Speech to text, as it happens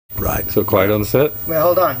right. So quiet on the set? Well,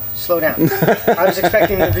 hold on. Slow down. I was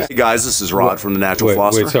expecting to be... Hey guys, this is Rod from The Natural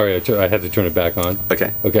Philosopher. Wait, sorry, I had to turn it back on.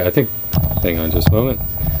 Okay. Okay, I think, hang on just a moment.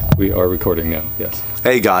 We are recording now, yes.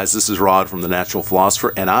 Hey guys, this is Rod from The Natural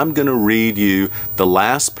Philosopher, and I'm going to read you the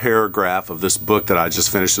last paragraph of this book that I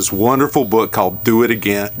just finished, this wonderful book called Do It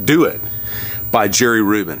Again, Do It, by Jerry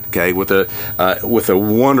Rubin, okay, with a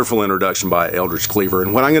wonderful introduction by Eldridge Cleaver.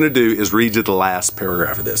 And what I'm going to do is read you the last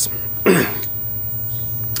paragraph of this.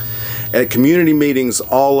 At community meetings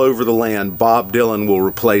all over the land, Bob Dylan will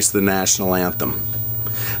replace the national anthem.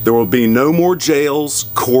 There will be no more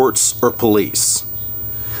jails, courts, or police.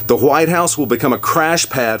 The White House will become a crash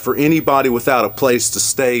pad for anybody without a place to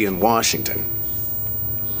stay in Washington.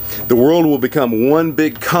 The world will become one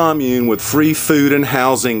big commune with free food and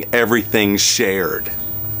housing, everything shared.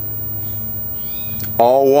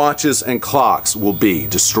 All watches and clocks will be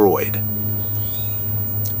destroyed.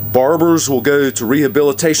 Barbers will go to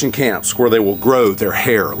rehabilitation camps where they will grow their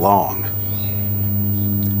hair long.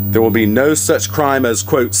 There will be no such crime as,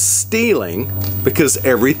 quote, stealing, because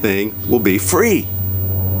everything will be free.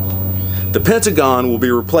 The Pentagon will be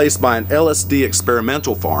replaced by an LSD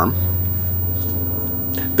experimental farm.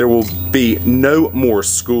 There will be no more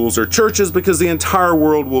schools or churches because the entire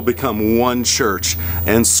world will become one church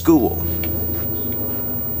and school.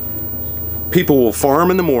 People will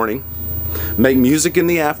farm in the morning, make music in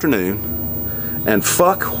the afternoon, and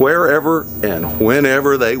fuck wherever and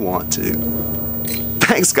whenever they want to.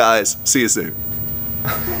 Thanks, guys. See you soon.